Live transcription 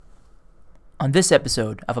on this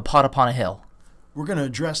episode of A Pot Upon a Hill. We're going to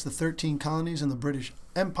address the 13 colonies in the British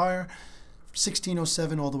Empire,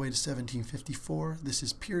 1607 all the way to 1754. This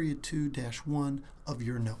is period 2-1 of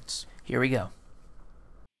your notes. Here we go.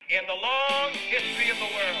 In the long history of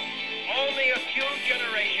the world, only a few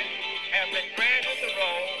generations have been granted the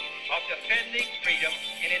role of defending freedom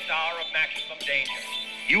in its hour of maximum danger.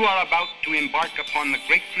 You are about to embark upon the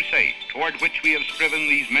great crusade toward which we have striven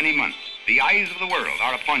these many months. The eyes of the world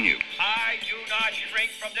are upon you. I do not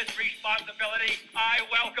shrink from this responsibility. I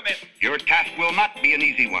welcome it. Your task will not be an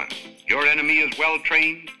easy one. Your enemy is well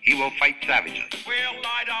trained. He will fight savagely. We'll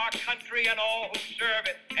light our country and all who serve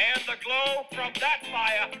it, and the glow from that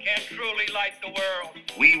fire can truly light the world.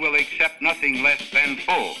 We will accept nothing less than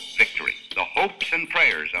full victory. The hopes and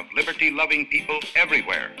prayers of liberty-loving people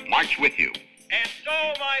everywhere march with you. And so,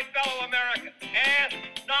 my fellow Americans, ask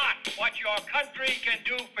not what your country can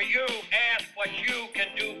do for you, ask what you can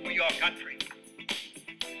do for your country.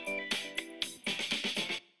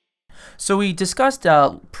 So we discussed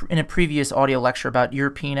in a previous audio lecture about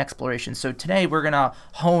European exploration. So today we're going to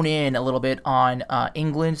hone in a little bit on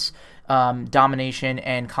England's domination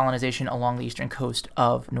and colonization along the eastern coast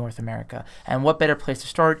of North America. And what better place to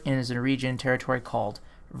start is a region, territory called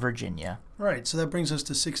Virginia. Right, so that brings us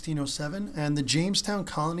to 1607, and the Jamestown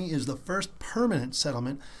colony is the first permanent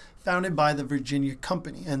settlement founded by the Virginia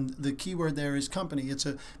Company. And the key word there is company. It's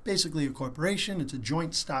basically a corporation. It's a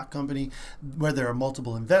joint stock company where there are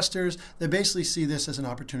multiple investors. They basically see this as an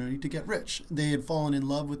opportunity to get rich. They had fallen in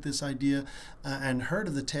love with this idea and heard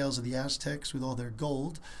of the tales of the Aztecs with all their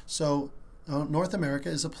gold. So North America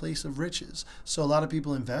is a place of riches. So a lot of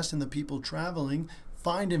people invest, and the people traveling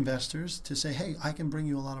find investors to say, hey, I can bring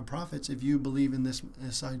you a lot of profits if you believe in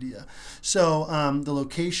this idea. So the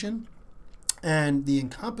location and the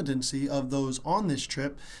incompetency of those on this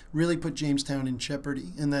trip really put Jamestown in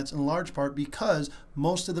jeopardy. And that's in large part because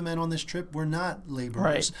most of the men on this trip were not laborers.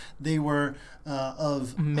 Right. They were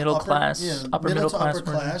of upper middle to upper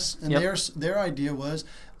class. And yep. their idea was,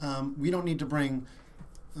 we don't need to bring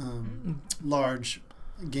large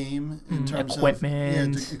game in terms of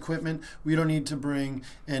equipment. We don't need to bring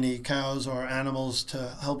any cows or animals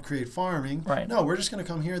to help create farming. Right. No, we're just going to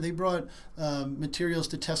come here. They brought materials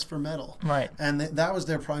to test for metal. Right. And that was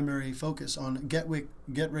their primary focus on get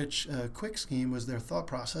rich quick scheme was their thought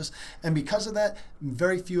process. And because of that,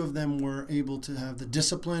 very few of them were able to have the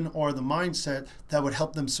discipline or the mindset that would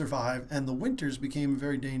help them survive. And the winters became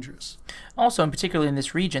very dangerous. Also, and particularly in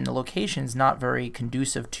this region, the location is not very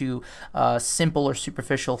conducive to simple or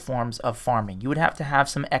superficial forms of farming. You would have to have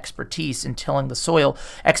some expertise in tilling the soil,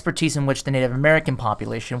 expertise in which the Native American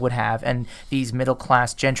population would have, and these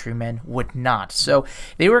middle-class gentrymen would not. So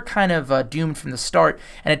they were kind of doomed from the start,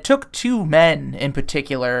 and it took two men in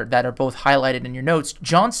particular that are both highlighted in your notes,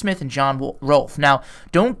 John Smith and John Rolfe. Now,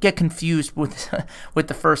 don't get confused with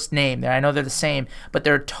the first name there. I know they're the same, but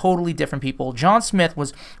they're totally different people. John Smith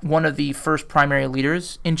was one of the first primary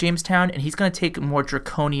leaders in Jamestown, and he's going to take more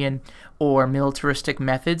draconian or militaristic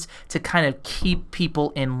methods to kind of keep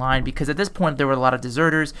people in line, because at this point there were a lot of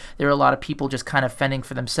deserters, there were a lot of people just kind of fending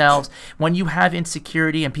for themselves. When you have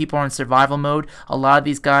insecurity and people are in survival mode, a lot of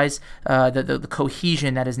these guys, the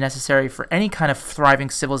cohesion that is necessary for any kind of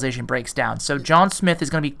thriving civilization breaks down. So John Smith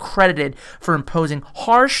is going to be credited for imposing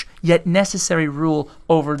harsh yet necessary rule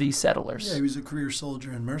over these settlers. Yeah, he was a career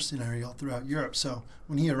soldier and mercenary all throughout Europe. So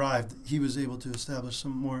when he arrived, he was able to establish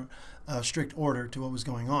some more strict order to what was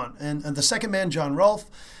going on. And the second man, John Rolfe,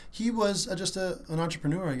 he was just an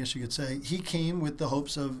entrepreneur, I guess you could say. He came with the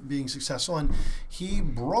hopes of being successful, and he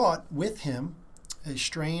brought with him a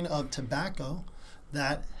strain of tobacco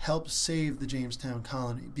that helped save the Jamestown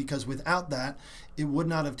colony, because without that, it would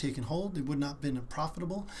not have taken hold, it would not have been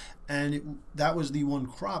profitable, and that was the one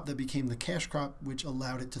crop that became the cash crop, which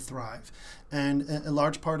allowed it to thrive. And a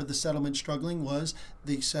large part of the settlement struggling was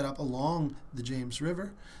they set up along the James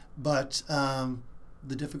River, but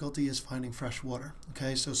the difficulty is finding fresh water.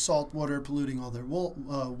 Okay, so salt water polluting all their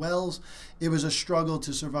wells. It was a struggle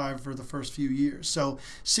to survive for the first few years. So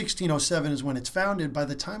 1607 is when it's founded. By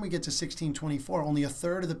the time we get to 1624, only a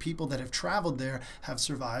third of the people that have traveled there have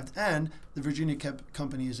survived, and the Virginia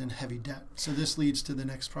Company is in heavy debt. So this leads to the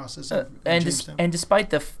next process of Jamestown. And despite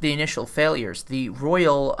the initial failures, the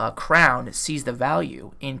royal crown sees the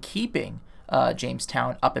value in keeping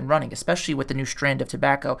Jamestown up and running, especially with the new strand of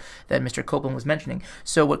tobacco that Mr. Copeland was mentioning.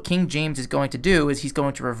 So what King James is going to do is he's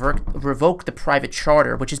going to revoke the private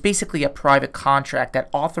charter, which is basically a private contract that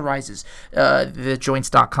authorizes the joint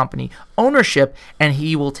stock company ownership, and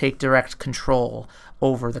he will take direct control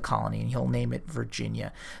over the colony, and he'll name it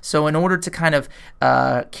Virginia. So in order to kind of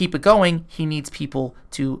keep it going, he needs people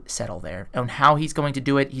to settle there. And how he's going to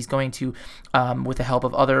do it, he's going to, with the help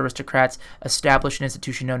of other aristocrats, establish an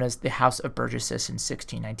institution known as the House of Burgesses in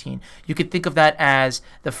 1619. You could think of that as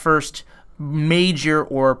the first major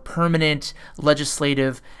or permanent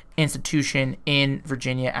legislative institution in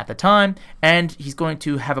Virginia at the time, and he's going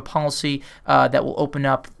to have a policy that will open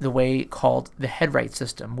up the way called the headright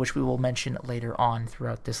system, which we will mention later on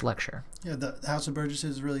throughout this lecture. Yeah, the House of Burgesses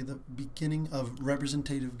is really the beginning of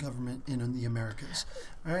representative government in the Americas.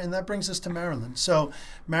 All right, and that brings us to Maryland. So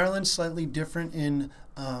Maryland's slightly different in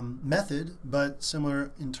method, but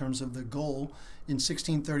similar in terms of the goal. In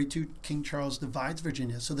 1632, King Charles divides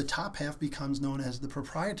Virginia, so the top half becomes known as the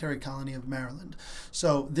proprietary colony of Maryland.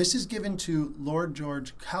 So this is given to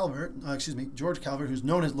George Calvert, who's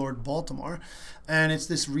known as Lord Baltimore, and it's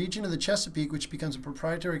this region of the Chesapeake which becomes a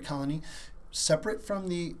proprietary colony. Separate from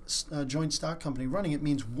the joint stock company running it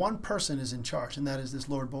means one person is in charge, and that is this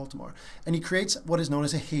Lord Baltimore. And he creates what is known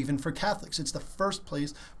as a haven for Catholics. It's the first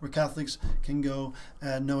place where Catholics can go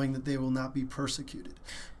knowing that they will not be persecuted.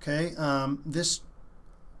 Okay, this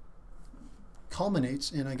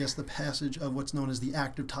culminates in, I guess, the passage of what's known as the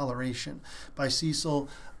Act of Toleration by Cecil,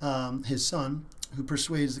 his son, who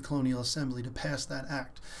persuades the colonial assembly to pass that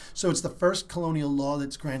act. So it's the first colonial law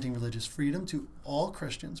that's granting religious freedom to all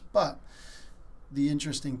Christians, but the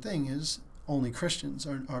interesting thing is only Christians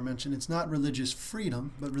are mentioned. It's not religious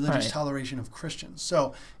freedom, but religious toleration of Christians.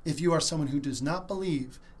 So if you are someone who does not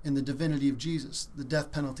believe in the divinity of Jesus, the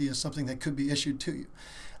death penalty is something that could be issued to you.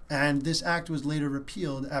 And this act was later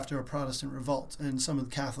repealed after a Protestant revolt, and some of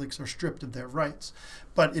the Catholics are stripped of their rights.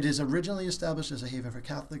 But it is originally established as a haven for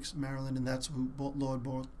Catholics, Maryland, and that's who Lord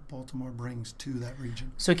Baltimore brings to that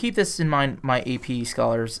region. So keep this in mind, my AP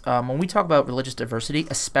scholars. When we talk about religious diversity,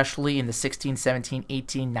 especially in the 16, 17,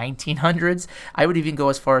 18, 1900s, I would even go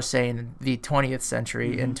as far as saying the 20th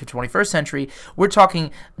century into 21st century, we're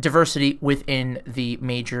talking diversity within the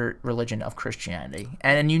major religion of Christianity.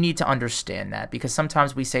 And you need to understand that, because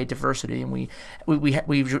sometimes we say diversity and we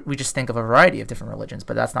just think of a variety of different religions,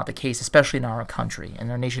 but that's not the case, especially in our country and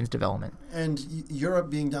our nation's development. And Europe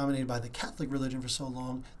being dominated by the Catholic religion for so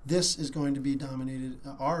long, this is going to be dominated,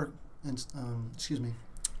 our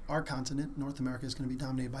continent, North America, is going to be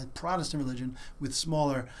dominated by Protestant religion with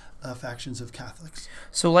smaller factions of Catholics.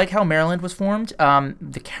 So like how Maryland was formed,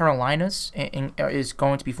 the Carolinas is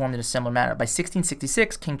going to be formed in a similar manner. By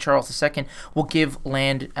 1666, King Charles II will give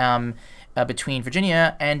land between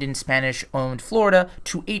Virginia and in Spanish-owned Florida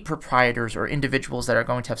to 8 proprietors or individuals that are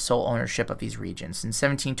going to have sole ownership of these regions. In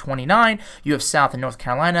 1729, you have South and North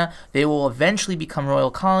Carolina. They will eventually become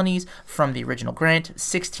royal colonies from the original grant.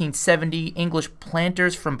 1670, English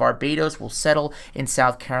planters from Barbados will settle in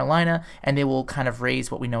South Carolina, and they will kind of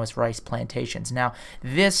raise what we know as rice plantations. Now,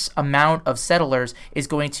 this amount of settlers is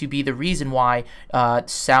going to be the reason why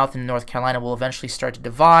South and North Carolina will eventually start to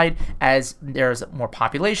divide as there's more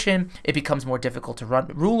population. It becomes more difficult to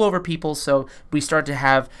rule over people, so we start to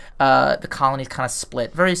have the colonies kind of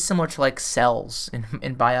split, very similar to like cells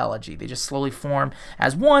in biology. They just slowly form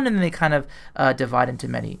as one, and then they kind of divide into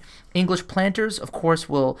many. English planters, of course,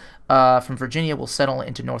 will from Virginia will settle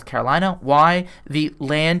into North Carolina. Why? The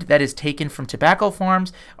land that is taken from tobacco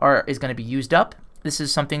farms is going to be used up. This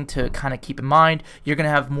is something to kind of keep in mind. You're going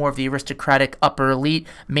to have more of the aristocratic upper elite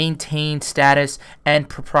maintain status and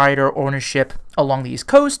proprietor ownership along the East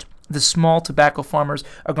Coast. The small tobacco farmers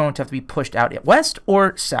are going to have to be pushed out at west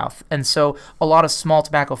or south. And so a lot of small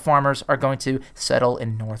tobacco farmers are going to settle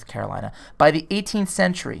in North Carolina. By the 18th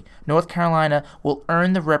century, North Carolina will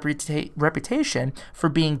earn the reputation for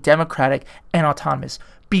being democratic and autonomous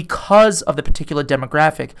because of the particular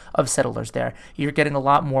demographic of settlers there. You're getting a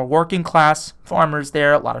lot more working class farmers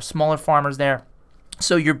there, a lot of smaller farmers there.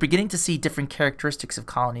 So you're beginning to see different characteristics of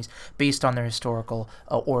colonies based on their historical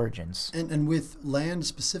origins. And with land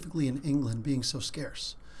specifically in England being so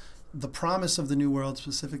scarce, the promise of the New World,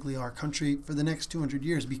 specifically our country, for the next 200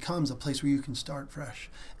 years becomes a place where you can start fresh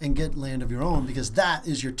and get land of your own, because that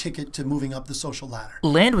is your ticket to moving up the social ladder.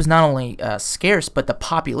 Land was not only scarce, but the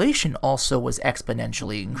population also was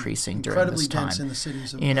exponentially increasing during this time. Incredibly dense in the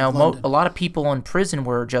cities of London. A lot of people in prison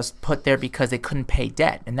were just put there because they couldn't pay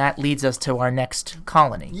debt, and that leads us to our next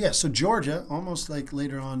colony. Yeah, so Georgia, almost like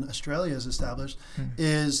later on Australia is established,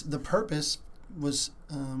 is the purpose was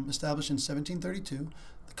established in 1732.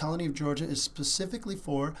 The colony of Georgia is specifically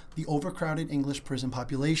for the overcrowded English prison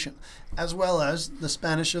population, as well as the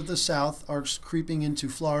Spanish of the South are creeping into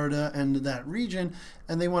Florida and that region,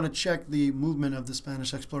 and they want to check the movement of the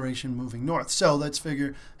Spanish exploration moving north. So let's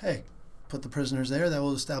figure, hey, put the prisoners there. That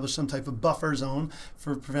will establish some type of buffer zone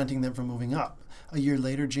for preventing them from moving up. A year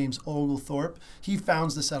later, James Oglethorpe, he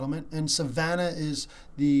founds the settlement, and Savannah is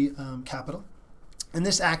the capital. And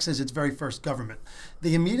this acts as its very first government.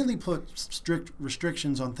 They immediately put strict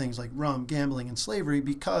restrictions on things like rum, gambling, and slavery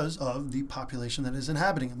because of the population that is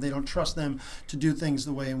inhabiting them. They don't trust them to do things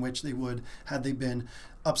the way in which they would had they been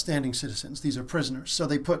upstanding citizens. These are prisoners. So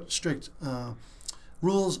they put strict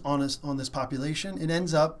rules on this population. It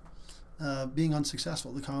ends up being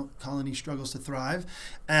unsuccessful. The colony struggles to thrive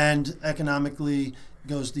and economically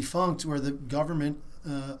goes defunct, where the government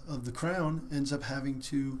of the crown ends up having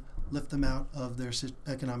to lift them out of their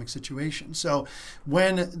economic situation. So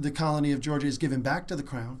when the colony of Georgia is given back to the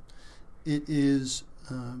crown, it is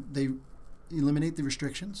they eliminate the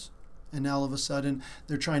restrictions, and now all of a sudden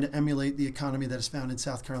they're trying to emulate the economy that is found in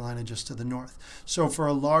South Carolina just to the north. So for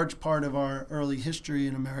a large part of our early history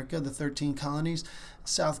in America, the 13 colonies,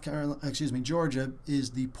 Georgia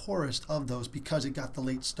is the poorest of those because it got the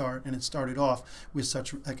late start and it started off with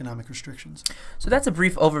such economic restrictions. So that's a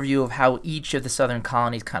brief overview of how each of the southern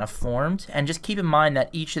colonies kind of formed. And just keep in mind that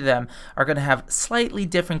each of them are going to have slightly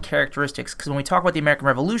different characteristics, because when we talk about the American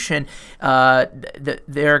Revolution,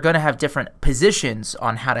 they're going to have different positions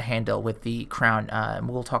on how to handle with the crown. And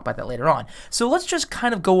we'll talk about that later on. So let's just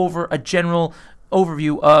kind of go over a general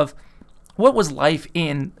overview of what was life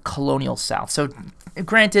in colonial South. So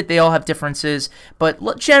granted, they all have differences, but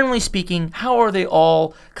generally speaking, how are they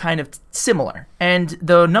all kind of similar? And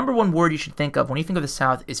the number one word you should think of when you think of the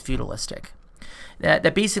South is feudalistic.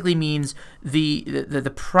 That basically means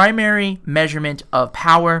the primary measurement of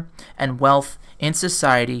power and wealth in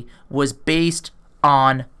society was based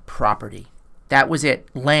on property. That was it.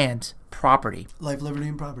 Land, property. Life, liberty,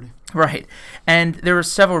 and property. Right. And there were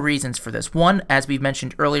several reasons for this. One, as we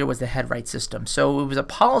mentioned earlier, was the head right system. So it was a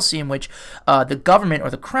policy in which the government or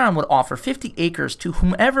the crown would offer 50 acres to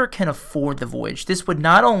whomever can afford the voyage. This would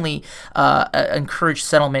not only encourage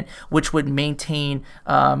settlement, which would maintain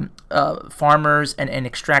farmers and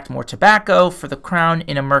extract more tobacco for the crown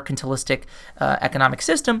in a mercantilistic economic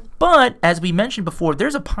system, but as we mentioned before,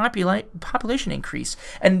 there's a population increase,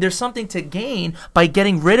 and there's something to gain by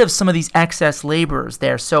getting rid of some of these excess laborers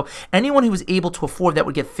there. So anyone who was able to afford that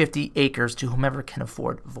would get 50 acres to whomever can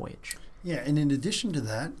afford voyage. Yeah, and in addition to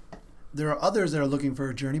that, there are others that are looking for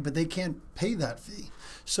a journey, but they can't pay that fee.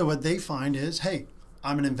 So what they find is, hey,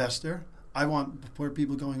 I'm an investor. I want poor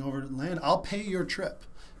people going over to the land. I'll pay your trip.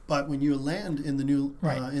 But when you land in the new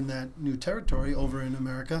in that new territory over in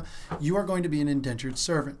America, you are going to be an indentured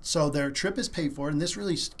servant. So their trip is paid for, and this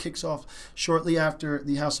really kicks off shortly after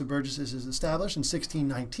the House of Burgesses is established in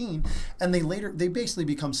 1619, and they basically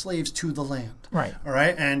become slaves to the land. Right. All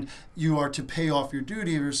right, and you are to pay off your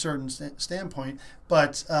duty of a certain standpoint.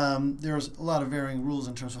 But there's a lot of varying rules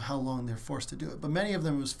in terms of how long they're forced to do it. But many of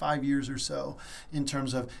them, it was 5 years or so, in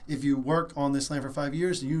terms of if you work on this land for 5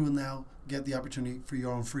 years, you will now get the opportunity for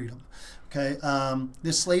your own freedom. Okay,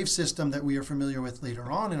 this slave system that we are familiar with later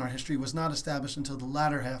on in our history was not established until the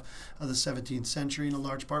latter half of the 17th century, in a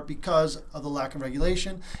large part because of the lack of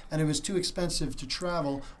regulation, and it was too expensive to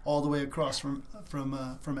travel all the way across from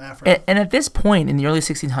Africa. And at this point in the early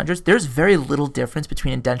 1600s, there's very little difference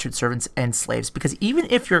between indentured servants and slaves, because even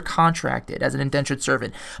if you're contracted as an indentured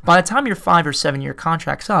servant, by the time your 5 or 7 year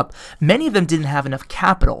contract's up, many of them didn't have enough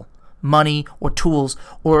capital, money, or tools,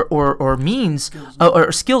 or means,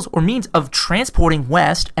 or skills, or means of transporting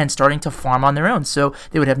west and starting to farm on their own. So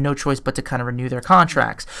they would have no choice but to kind of renew their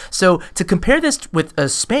contracts. So to compare this with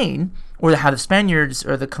Spain, or how the Spaniards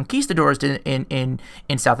or the conquistadors did in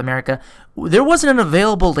South America, there wasn't an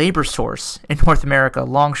available labor source in North America,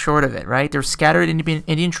 long short of it, right? They're scattered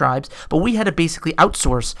Indian tribes, but we had to basically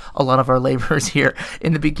outsource a lot of our laborers here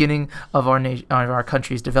in the beginning of our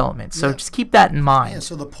country's development. So just keep that in mind. Yeah,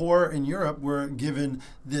 so the poor in Europe were given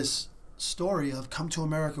this story of come to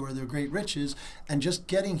America where there are great riches, and just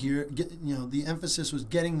getting here, the emphasis was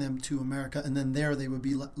getting them to America, and then there they would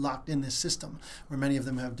be locked in this system where many of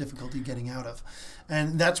them have difficulty getting out of.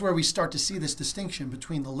 And that's where we start to see this distinction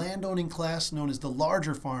between the landowning class, known as the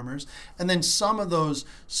larger farmers, and then some of those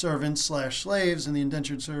servants/slaves in the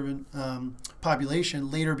indentured servant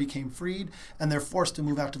population later became freed, and they're forced to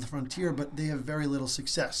move out to the frontier, but they have very little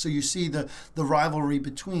success. So you see the rivalry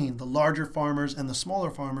between the larger farmers and the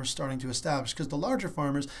smaller farmers starting to establish, because the larger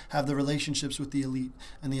farmers have the relationships with the elite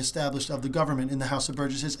and the established of the government in the House of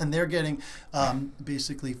Burgesses, and they're getting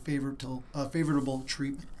basically favorable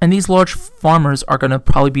treatment. And these large farmers are going to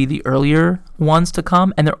probably be the earlier ones to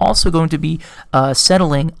come, and they're also going to be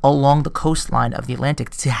settling along the coastline of the Atlantic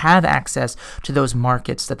to have access to those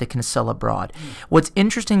markets that they can sell abroad. What's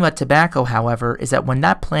interesting about tobacco, however, is that when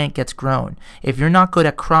that plant gets grown, if you're not good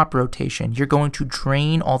at crop rotation, you're going to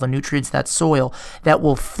drain all the nutrients of that soil that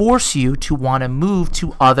will force you to want to move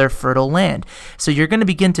to other fertile land. So you're going to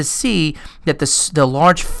begin to see that the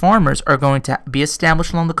large farmers are going to be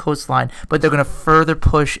established along the coastline, but they're going to further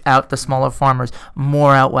push out the smaller farmers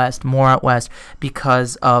more out west,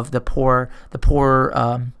 because of the poor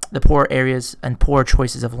areas and poor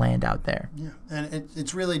choices of land out there. Yeah, and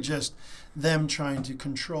it's really just them trying to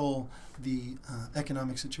control the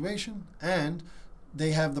economic situation, and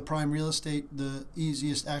they have the prime real estate, the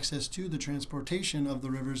easiest access to the transportation of the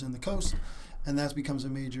rivers and the coast, and that becomes a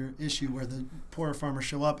major issue where the poorer farmers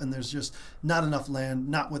show up and there's just not enough land,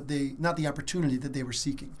 not the opportunity that they were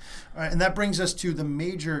seeking. All right, and that brings us to the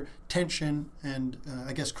major tension and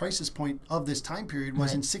I guess crisis point of this time period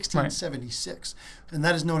was in 1676, and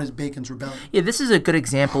that is known as Bacon's Rebellion. Yeah, this is a good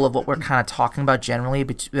example of what we're kind of talking about generally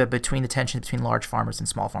between the tension between large farmers and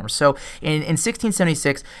small farmers. So in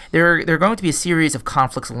 1676, there are going to be a series of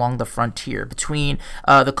conflicts along the frontier between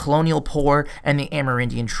the colonial poor and the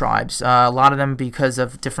Amerindian tribes. A lot of them because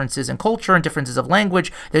of differences in culture and differences of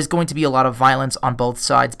language. There's going to be a lot of violence on both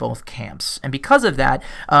sides, both camps. And because of that,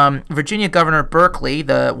 Virginia Governor Berkeley,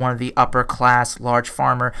 one of the upper class large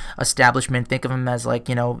farmer establishment, think of him as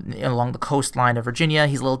along the coastline of Virginia.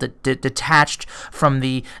 He's a little detached from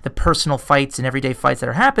the personal fights and everyday fights that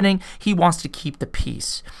are happening. He wants to keep the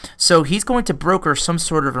peace. So he's going to broker some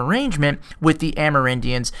sort of arrangement with the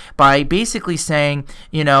Amerindians by basically saying,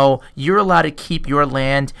 you're allowed to keep your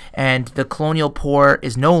land and the colonial poor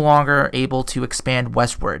is no longer able to expand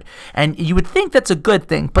westward. And you would think that's a good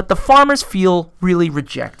thing, but the farmers feel really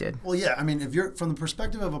rejected. Well, yeah, I mean, if you're from the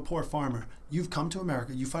perspective of a poor farmer, you've come to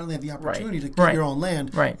America, you finally have the opportunity to get your own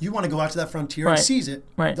land. Right. You want to go out to that frontier and seize it.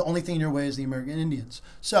 Right. The only thing in your way is the American Indians.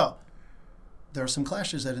 So there are some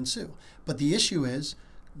clashes that ensue. But the issue is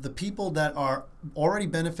the people that are already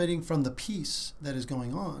benefiting from the peace that is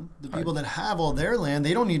going on, the people that have all their land,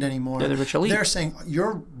 they don't need any more. They're the rich elite. They're saying,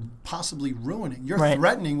 you're possibly ruining, you're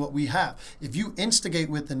threatening what we have. If you instigate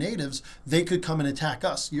with the natives, they could come and attack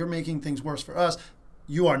us. You're making things worse for us.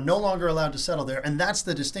 You are no longer allowed to settle there. And that's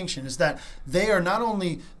the distinction, is that they are not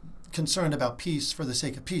only concerned about peace for the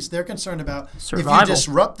sake of peace. They're concerned about survival. If you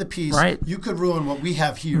disrupt the peace, you could ruin what we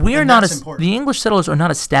have here. We are not the English settlers are not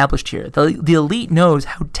established here. The elite knows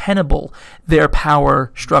how tenable their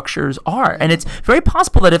power structures are, and it's very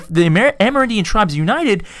possible that if the Amerindian tribes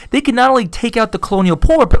united, they could not only take out the colonial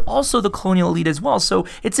poor, but also the colonial elite as well. So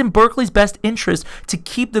it's in Berkeley's best interest to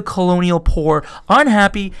keep the colonial poor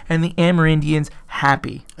unhappy and the Amerindians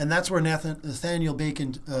happy. And that's where Nathaniel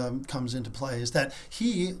Bacon comes into play, is that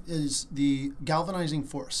he is the galvanizing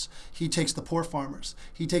force. He takes the poor farmers,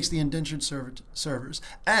 he takes the indentured servers,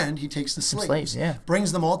 and he takes the slaves,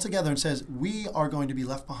 brings them all together and says, we are going to be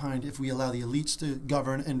left behind if we allow the elites to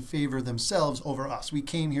govern and favor themselves over us. We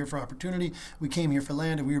came here for opportunity, we came here for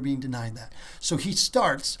land, and we are being denied that. So he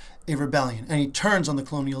starts a rebellion, and he turns on the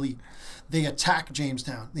colonial elite. They attack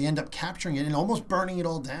Jamestown. They end up capturing it and almost burning it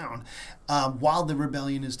all down while the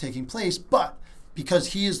rebellion is taking place. But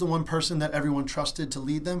because he is the one person that everyone trusted to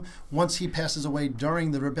lead them, once he passes away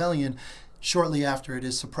during the rebellion, shortly after it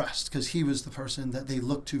is suppressed, because he was the person that they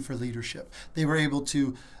looked to for leadership. They were able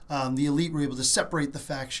to, the elite were able to separate the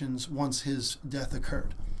factions once his death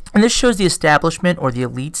occurred. And this shows the establishment or the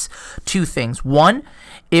elites two things. One,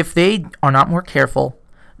 if they are not more careful,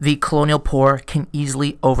 the colonial poor can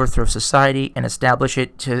easily overthrow society and establish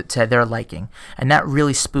it to their liking. And that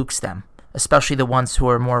really spooks them, especially the ones who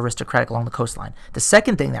are more aristocratic along the coastline. The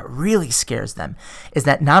second thing that really scares them is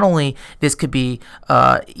that not only this could be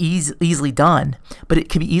easily done, but it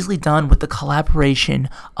could be easily done with the collaboration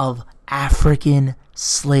of African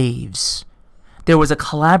slaves. There was a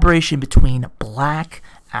collaboration between black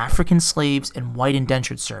African slaves and white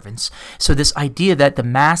indentured servants. So this idea that the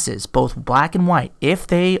masses, both black and white, if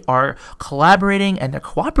they are collaborating and they're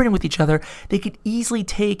cooperating with each other, they could easily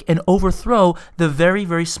take and overthrow the very,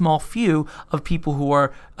 very small few of people who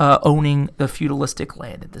are owning the feudalistic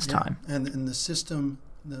land at this time. And in the system,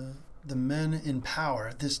 the men in power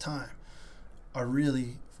at this time are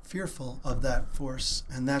really fearful of that force,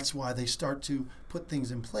 and that's why they start to put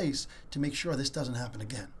things in place to make sure this doesn't happen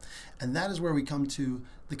again. And that is where we come to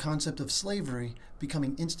the concept of slavery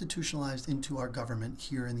becoming institutionalized into our government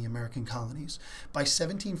here in the American colonies. By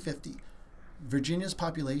 1750, Virginia's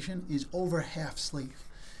population is over half slave.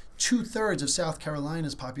 2/3 of South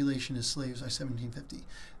Carolina's population is slaves by 1750.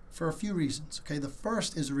 For a few reasons. Okay, the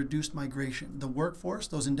first is a reduced migration. The workforce,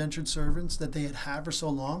 those indentured servants that they had had for so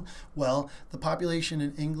long, well, the population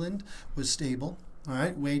in England was stable. All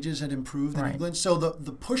right, wages had improved in England, so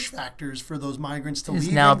the push factors for those migrants to leave is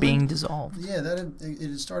now England, being dissolved. Yeah, it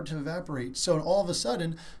had started to evaporate. So all of a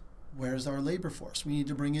sudden, where's our labor force? We need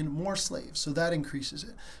to bring in more slaves, so that increases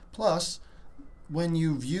it. Plus, when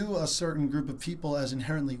you view a certain group of people as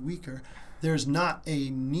inherently weaker, there's not a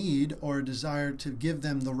need or a desire to give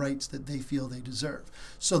them the rights that they feel they deserve.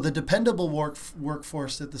 So the dependable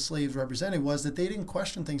workforce that the slaves represented was that they didn't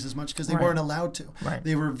question things as much because they weren't allowed to. Right.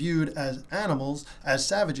 They were viewed as animals, as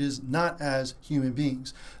savages, not as human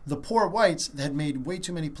beings. The poor whites had made way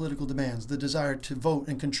too many political demands, the desire to vote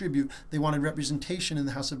and contribute. They wanted representation in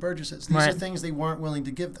the House of Burgesses. These are things they weren't willing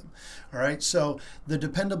to give them. All right. So the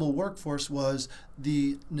dependable workforce was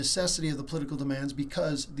the necessity of the political demands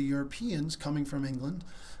because the Europeans coming from England,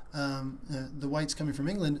 the whites coming from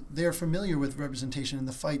England, they're familiar with representation and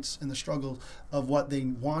the fights and the struggle of what they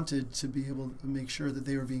wanted to be able to make sure that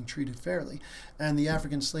they were being treated fairly. And the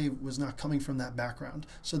African slave was not coming from that background,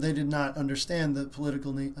 so they did not understand the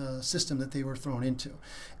political system that they were thrown into.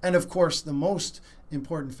 And of course, the most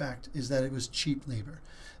important fact is that it was cheap labor.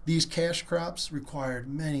 These cash crops required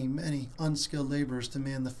many, many unskilled laborers to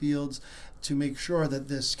man the fields to make sure that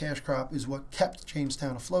this cash crop is what kept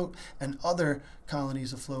Jamestown afloat and other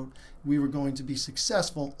colonies afloat. We were going to be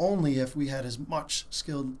successful only if we had as much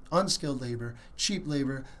unskilled labor, cheap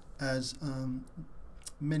labor, as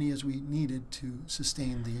many as we needed to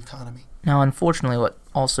sustain the economy. Now, unfortunately, what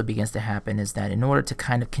also begins to happen is that in order to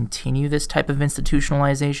kind of continue this type of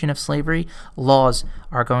institutionalization of slavery, laws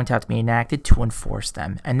are going to have to be enacted to enforce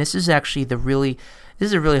them. And this is actually this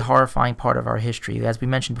is a really horrifying part of our history. As we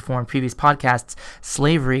mentioned before in previous podcasts,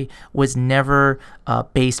 slavery was never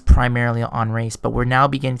based primarily on race, but we're now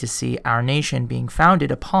beginning to see our nation being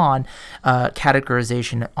founded upon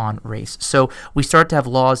categorization on race. So we start to have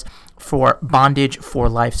laws for bondage for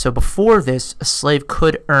life. So before this, a slave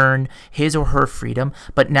could earn his or her freedom,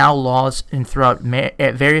 but now laws throughout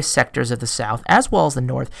various sectors of the South as well as the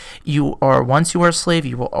North, once you are a slave,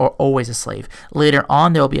 you are always a slave. Later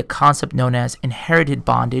on, there will be a concept known as inherited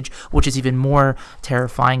bondage, which is even more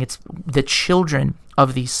terrifying. It's the children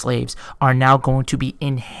of these slaves are now going to be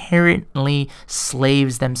inherently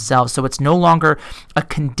slaves themselves. So it's no longer a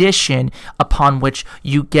condition upon which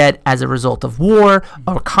you get as a result of war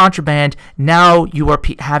or contraband. Now you are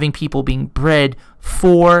having people being bred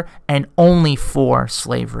for and only for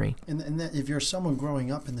slavery. And that if you're someone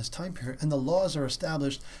growing up in this time period, and the laws are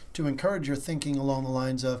established to encourage your thinking along the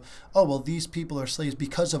lines of, oh, well, these people are slaves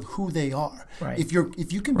because of who they are. Right. If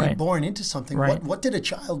you can be born into something, what did a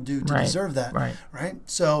child do to deserve that? Right.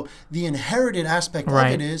 So the inherited aspect of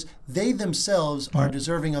it is they themselves are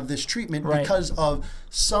deserving of this treatment because of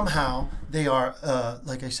somehow they are,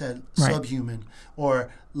 like I said, subhuman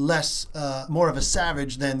or less, more of a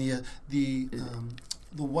savage than the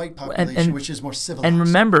white population, which is more civilized. And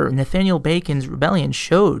remember, Nathaniel Bacon's rebellion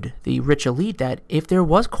showed the rich elite that if there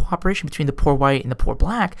was cooperation between the poor white and the poor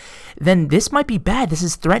black, then this might be bad. This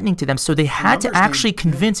is threatening to them. So they had to actually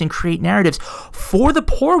convince and create narratives for the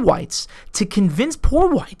poor whites to convince poor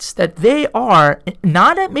whites that they are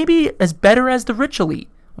not maybe as better as the rich elite,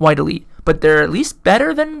 white elite, but they're at least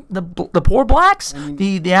better than the poor blacks,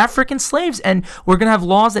 the African slaves. And we're going to have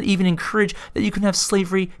laws that even encourage that you can have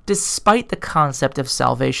slavery despite the concept of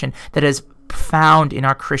salvation that is found in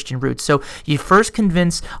our Christian roots. So you first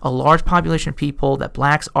convince a large population of people that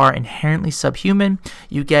blacks are inherently subhuman.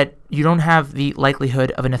 You don't have the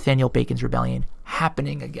likelihood of a Nathaniel Bacon's rebellion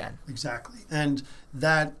happening again. Exactly. And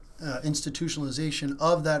that institutionalization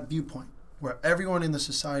of that viewpoint where everyone in the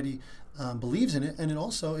society believes in it, and it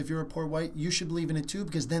also, if you're a poor white, you should believe in it too,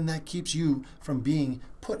 because then that keeps you from being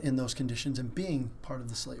put in those conditions and being part of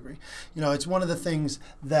the slavery. It's one of the things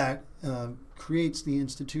that creates the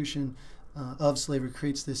institution of slavery,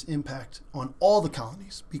 creates this impact on all the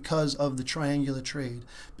colonies because of the triangular trade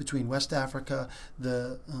between West Africa,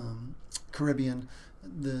 the Caribbean,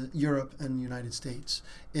 Europe, and the United States.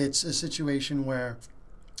 It's a situation where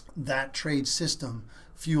that trade system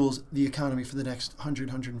fuels the economy for the next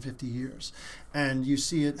 150 years. And you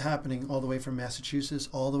see it happening all the way from Massachusetts,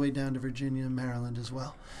 all the way down to Virginia and Maryland as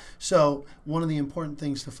well. So one of the important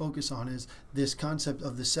things to focus on is this concept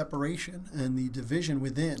of the separation and the division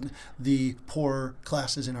within the poorer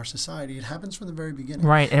classes in our society. It happens from the very beginning.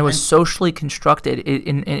 Right, and it was socially constructed.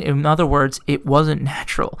 In other words, it wasn't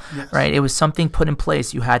natural, Yes. right? It was something put in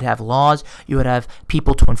place. You had to have laws. You would have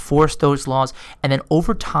people to enforce those laws. And then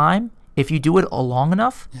over time, if you do it long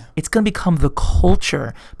enough, it's going to become the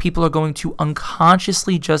culture. People are going to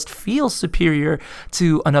unconsciously just feel superior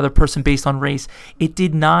to another person based on race. It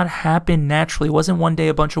did not happen naturally. It wasn't one day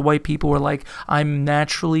a bunch of white people were like, I'm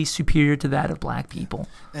naturally superior to that of black people.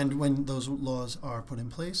 And when those laws are put in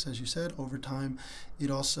place, as you said, over time,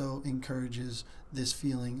 it also encourages this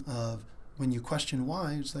feeling of, when you question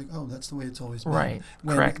why, it's like, oh, that's the way it's always been. Right,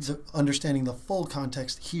 When correct. Understanding the full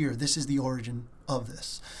context here, this is the origin of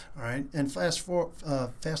this. All right. And fast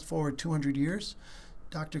forward 200 years,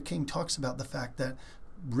 Dr. King talks about the fact that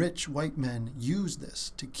rich white men use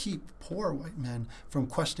this to keep poor white men from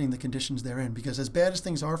questioning the conditions they're in. Because as bad as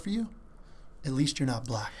things are for you, at least you're not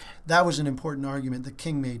black. That was an important argument that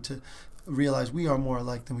King made to realize we are more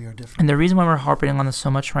alike than we are different. And the reason why we're harping on this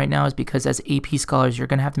so much right now is because as AP scholars, you're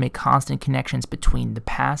going to have to make constant connections between the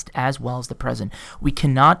past as well as the present. We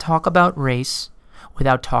cannot talk about race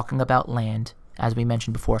without talking about land, as we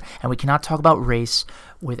mentioned before, and we cannot talk about race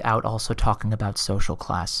without also talking about social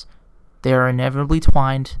class. They are inevitably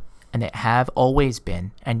twined, and they have always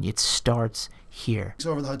been, and it starts here.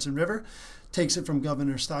 Over the Hudson River, takes it from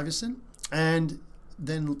Governor Stuyvesant, and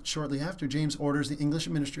then shortly after, James orders the English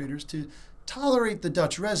administrators to tolerate the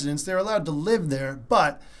Dutch residents. They're allowed to live there,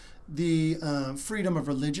 but the freedom of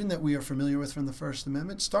religion that we are familiar with from the First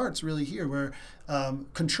Amendment starts really here, where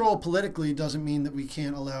control politically doesn't mean that we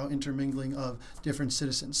can't allow intermingling of different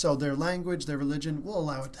citizens. So their language, their religion will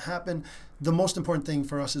allow it to happen. The most important thing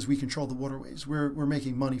for us is we control the waterways. We're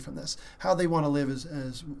making money from this. How they want to live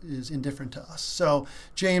is indifferent to us. So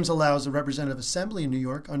James allows the Representative Assembly in New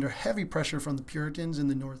York, under heavy pressure from the Puritans in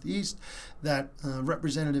the Northeast. That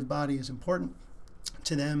representative body is important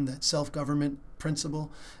to them. That self-government principle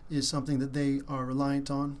is something that they are reliant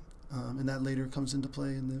on, and that later comes into play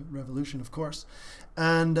in the Revolution, of course.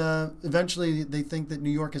 And eventually they think that New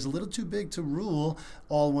York is a little too big to rule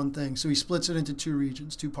all one thing. So he splits it into two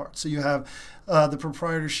regions, two parts. So you have the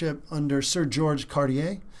proprietorship under Sir George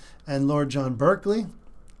Cartier and Lord John Berkeley,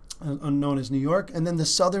 known as New York. And then the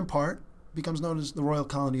southern part becomes known as the Royal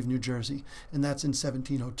Colony of New Jersey, and that's in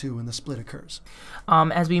 1702 when the split occurs.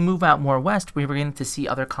 As we move out more west, we're beginning to see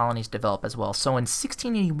other colonies develop as well. So in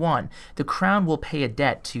 1681, the crown will pay a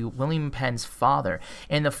debt to William Penn's father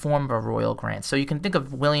in the form of a royal grant. So you can think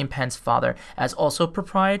of William Penn's father as also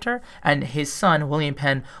proprietor, and his son, William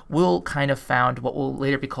Penn, will kind of found what will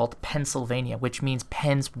later be called Pennsylvania, which means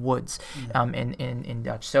Penn's Woods in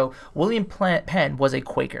Dutch. So William Penn was a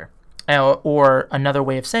Quaker. Or another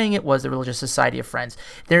way of saying it was the Religious Society of Friends.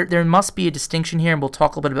 There must be a distinction here, and we'll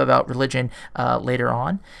talk a little bit about religion later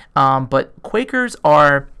on. But Quakers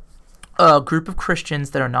are a group of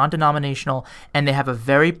Christians that are non-denominational, and they have a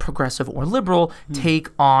very progressive or liberal take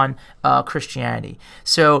on Christianity.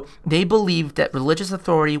 So they believe that religious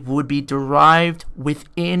authority would be derived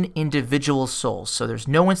within individual souls. So there's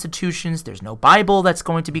no institutions, there's no Bible that's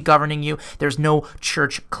going to be governing you, there's no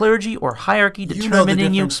church clergy or hierarchy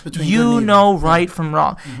determining you. You know right from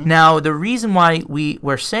wrong. Mm-hmm. Now, the reason why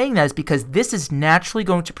we're saying that is because this is naturally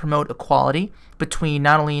going to promote equality between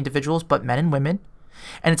not only individuals but men and women.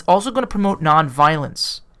 And it's also going to promote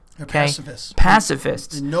nonviolence. They're pacifists.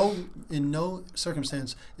 Pacifists. In no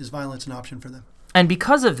circumstance is violence an option for them. And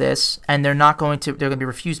because of this, and they're going to be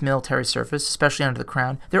refused military service, especially under the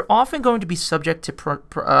crown, they're often going to be subject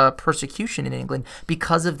to persecution in England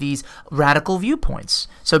because of these radical viewpoints.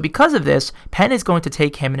 So because of this, Penn is going to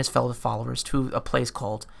take him and his fellow followers to a place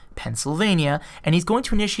called Pennsylvania, and he's going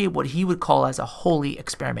to initiate what he would call as a holy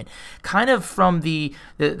experiment, kind of from the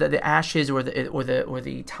ashes or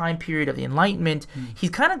the time period of the Enlightenment. He's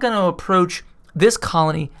kind of going to approach this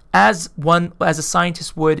colony as a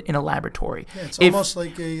scientist would in a laboratory. Yeah, it's almost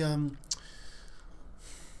like a.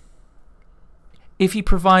 If he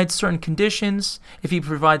provides certain conditions, if he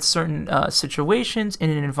provides certain situations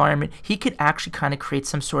in an environment, he could actually kind of create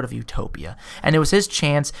some sort of utopia. And it was his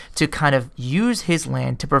chance to kind of use his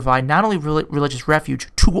land to provide not only religious refuge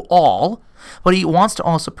to all, but he wants to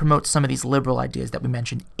also promote some of these liberal ideas that we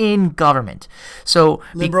mentioned in government. So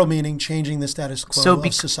liberal meaning changing the status quo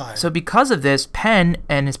of society. So because of this, Penn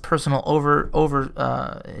and his personal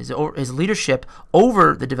his leadership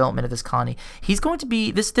over the development of this colony, he's going to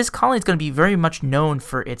be this colony is going to be very much known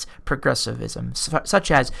for its progressivism,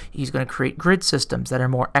 such as he's going to create grid systems that are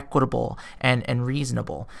more equitable and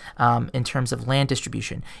reasonable in terms of land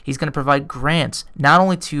distribution. He's going to provide grants not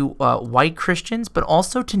only to white Christians but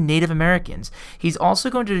also to Native Americans. He's also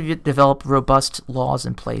going to develop robust laws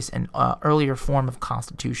in place and earlier form of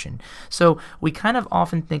constitution. So we kind of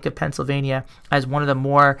often think of Pennsylvania as one of the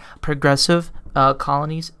more progressive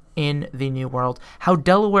colonies in the New World. How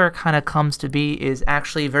Delaware kind of comes to be is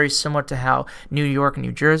actually very similar to how New York and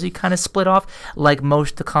New Jersey kind of split off. Like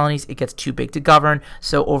most of the colonies, it gets too big to govern,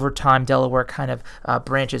 so over time Delaware kind of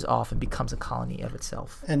branches off and becomes a colony of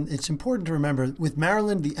itself. And it's important to remember, with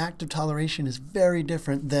Maryland, the act of toleration is very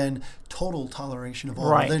different than total toleration of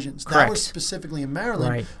all religions. Correct. That was specifically in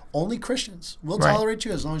Maryland. Right. Only Christians will tolerate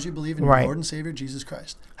you as long as you believe in your Lord and Savior Jesus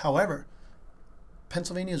Christ. However,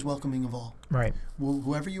 Pennsylvania is welcoming of all. Right.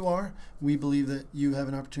 Whoever you are, we believe that you have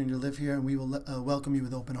an opportunity to live here, and we will welcome you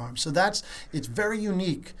with open arms. So it's very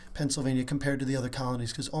unique, Pennsylvania, compared to the other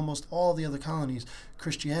colonies, because almost all the other colonies,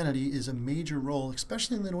 Christianity is a major role,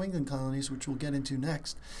 especially in the New England colonies, which we'll get into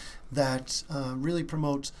next, that really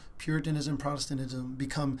promotes Puritanism, Protestantism,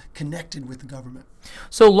 become connected with the government.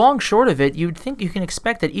 So long short of it, you'd think you can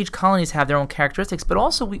expect that each colonies have their own characteristics, but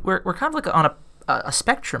also we're kind of like on a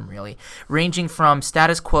spectrum, really, ranging from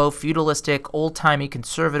status quo, feudalistic, old-timey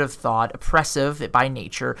conservative thought, oppressive by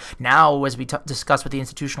nature, now, as we discussed with the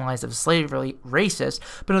institutionalized of slavery, racist,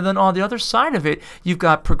 but then on the other side of it, you've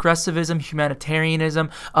got progressivism, humanitarianism,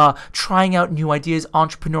 trying out new ideas,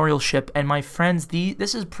 entrepreneurship, and my friends,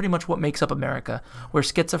 this is pretty much what makes up America. We're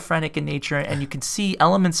schizophrenic in nature, and you can see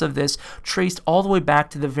elements of this traced all the way back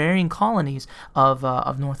to the varying colonies of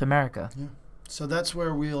North America. Yeah. So that's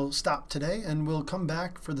where we'll stop today, and we'll come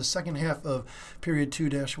back for the second half of Period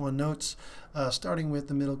 2-1 notes, starting with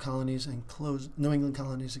the Middle colonies and New England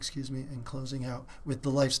colonies, and closing out with the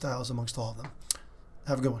lifestyles amongst all of them.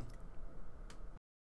 Have a good one.